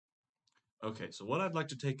Okay, so what I'd like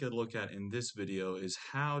to take a look at in this video is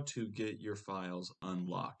how to get your files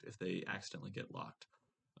unlocked if they accidentally get locked.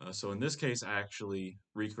 So in this case, I actually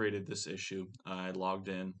recreated this issue. I logged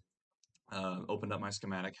in, opened up my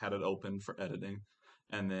schematic, had it open for editing,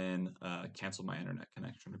 and then canceled my internet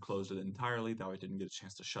connection or closed it entirely. That way I didn't get a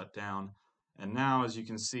chance to shut down. And now, as you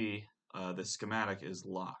can see, the schematic is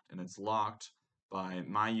locked, and it's locked by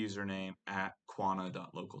my username at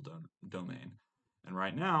quana.localdomain. And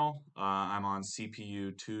right now, I'm on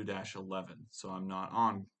CPU 2-11, so I'm not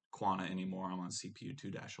on Quana anymore. I'm on CPU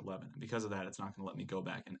 2-11. And because of that, it's not going to let me go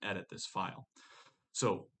back and edit this file.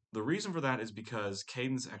 So the reason for that is because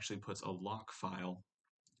Cadence actually puts a lock file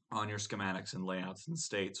on your schematics and layouts and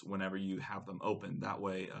states whenever you have them open. That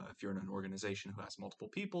way, if you're in an organization who has multiple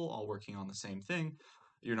people all working on the same thing,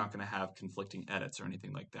 you're not going to have conflicting edits or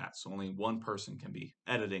anything like that. So only one person can be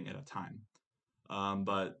editing at a time.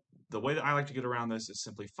 But the way that I like to get around this is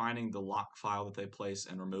simply finding the lock file that they place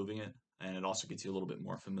and removing it. And it also gets you a little bit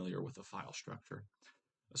more familiar with the file structure.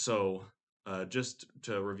 So just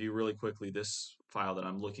to review really quickly, this file that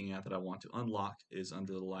I'm looking at that I want to unlock is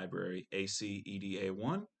under the library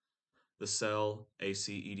ECE-EDA1, the cell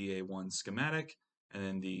ECE-EDA1 schematic, and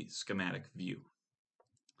then the schematic view.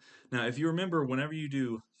 Now, if you remember, whenever you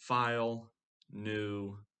do File,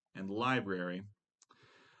 New, and Library,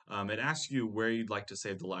 it asks you where you'd like to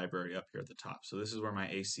save the library up here at the top. So this is where my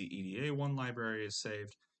ECE-EDA1 library is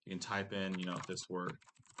saved. You can type in, if this were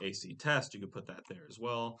AC test, you could put that there as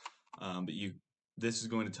well. But this is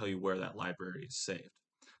going to tell you where that library is saved.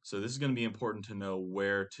 So this is going to be important to know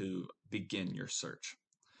where to begin your search.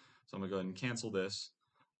 So I'm going to go ahead and cancel this.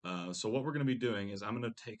 So what we're going to be doing is I'm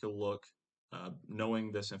going to take a look,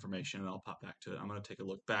 knowing this information, and I'll pop back to it. I'm going to take a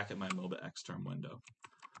look back at my MOBA Xterm window.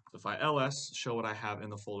 So if I ls show what I have in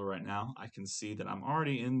the folder right now, I can see that I'm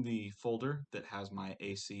already in the folder that has my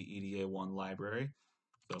ECE-EDA1 library.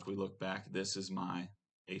 So if we look back, this is my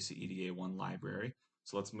ECE-EDA1 library.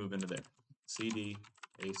 So let's move into there. CD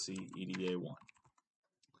ECE-EDA1.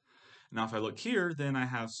 Now if I look here, then I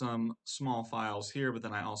have some small files here, but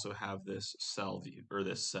then I also have this cell view, or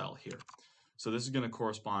this cell here. So this is going to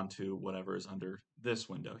correspond to whatever is under this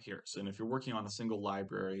window here. So and if you're working on a single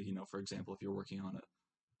library, for example, if you're working on a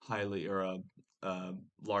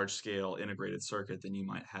large scale integrated circuit, then you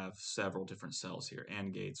might have several different cells here: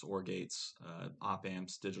 AND gates, OR gates, op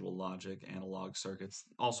amps, digital logic, analog circuits,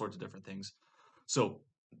 all sorts of different things. So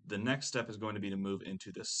the next step is going to be to move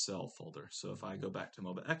into this cell folder. So if I go back to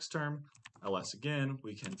MOBA Xterm, ls again,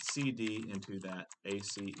 we can cd into that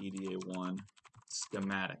ECE-EDA1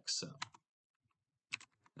 schematic cell.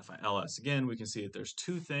 If I ls again, we can see that there's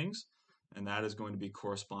two things, and that is going to be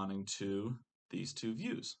corresponding to these two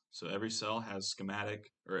views. So every cell has schematic,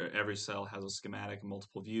 or every cell has a schematic,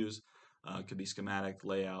 multiple views. It could be schematic,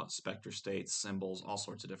 layout, spectre states, symbols, all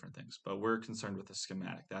sorts of different things. But we're concerned with the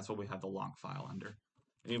schematic. That's what we have the lock file under.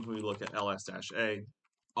 And even if we look at ls-a,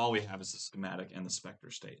 all we have is the schematic and the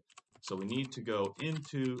spectre state. So we need to go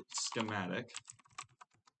into schematic.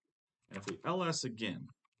 And if we ls again,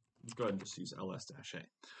 let's go ahead and just use ls-a.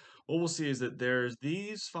 What we'll see is that there's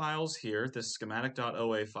these files here, this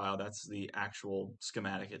schematic.oa file, that's the actual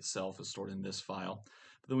schematic itself is stored in this file.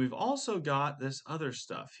 But then we've also got this other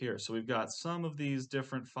stuff here. So we've got some of these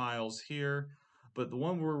different files here, but the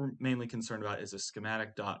one we're mainly concerned about is a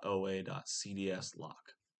schematic.oa.cds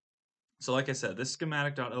lock. So like I said, this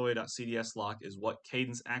schematic.oa.cds lock is what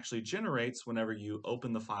Cadence actually generates whenever you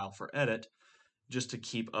open the file for edit, just to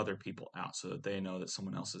keep other people out so that they know that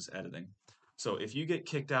someone else is editing. So if you get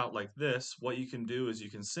kicked out like this, what you can do is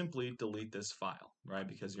you can simply delete this file, right?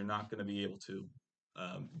 Because you're not going to be able to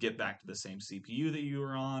get back to the same CPU that you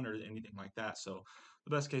were on or anything like that. So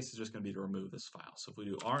the best case is just going to be to remove this file. So if we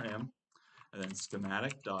do rm and then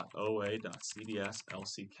schematic.oa.cds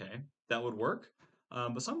lck, that would work.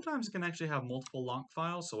 But sometimes it can actually have multiple lock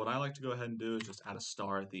files. So what I like to go ahead and do is just add a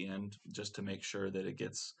star at the end just to make sure that it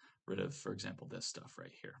gets rid of, for example, this stuff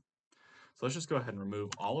right here. So let's just go ahead and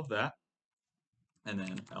remove all of that. And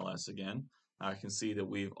then ls again. I can see that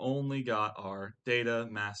we've only got our data,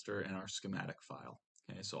 master, and our schematic file.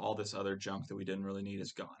 Okay, so all this other junk that we didn't really need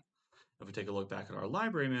is gone. If we take a look back at our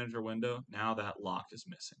library manager window, now that lock is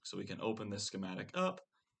missing. So we can open this schematic up,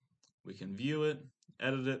 we can view it,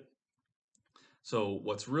 edit it. So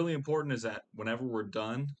what's really important is that whenever we're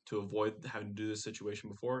done, to avoid having to do this situation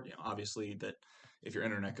before, obviously that if your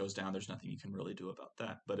internet goes down, there's nothing you can really do about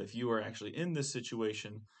that. But if you are actually in this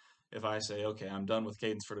situation, if I say, okay, I'm done with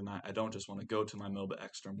Cadence for tonight, I don't just want to go to my MOBA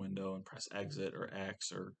Xterm window and press exit or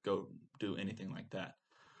X or go do anything like that.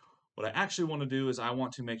 What I actually want to do is I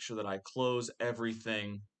want to make sure that I close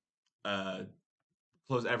everything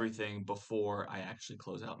close everything before I actually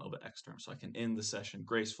close out Nova Extern. So I can end the session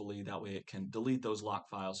gracefully. That way it can delete those lock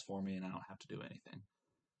files for me and I don't have to do anything.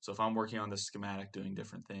 So if I'm working on this schematic doing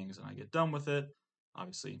different things and I get done with it,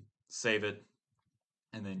 obviously save it,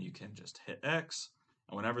 and then you can just hit X.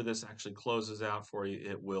 And whenever this actually closes out for you,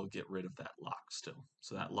 it will get rid of that lock still.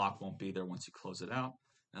 So that lock won't be there once you close it out.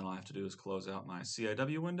 And all I have to do is close out my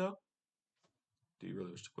CIW window. Do you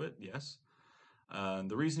really wish to quit? Yes.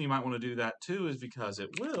 The reason you might want to do that too is because it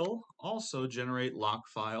will also generate lock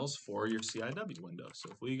files for your CIW window. So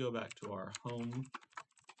if we go back to our home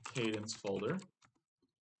Cadence folder,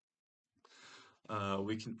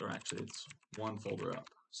 we can, or actually it's one folder up.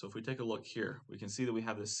 So if we take a look here, we can see that we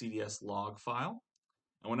have this CDS log file.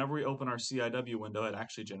 And whenever we open our CIW window, it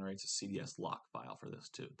actually generates a CDS lock file for this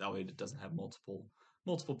too. That way it doesn't have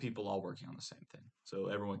multiple people all working on the same thing. So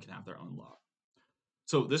everyone can have their own log.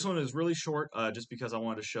 So this one is really short just because I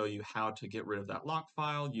wanted to show you how to get rid of that lock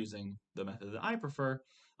file using the method that I prefer.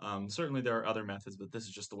 Certainly there are other methods, but this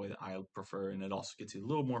is just the way that I prefer, and it also gets you a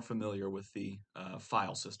little more familiar with the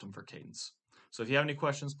file system for Cadence. So if you have any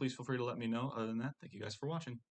questions, please feel free to let me know. Other than that, thank you guys for watching.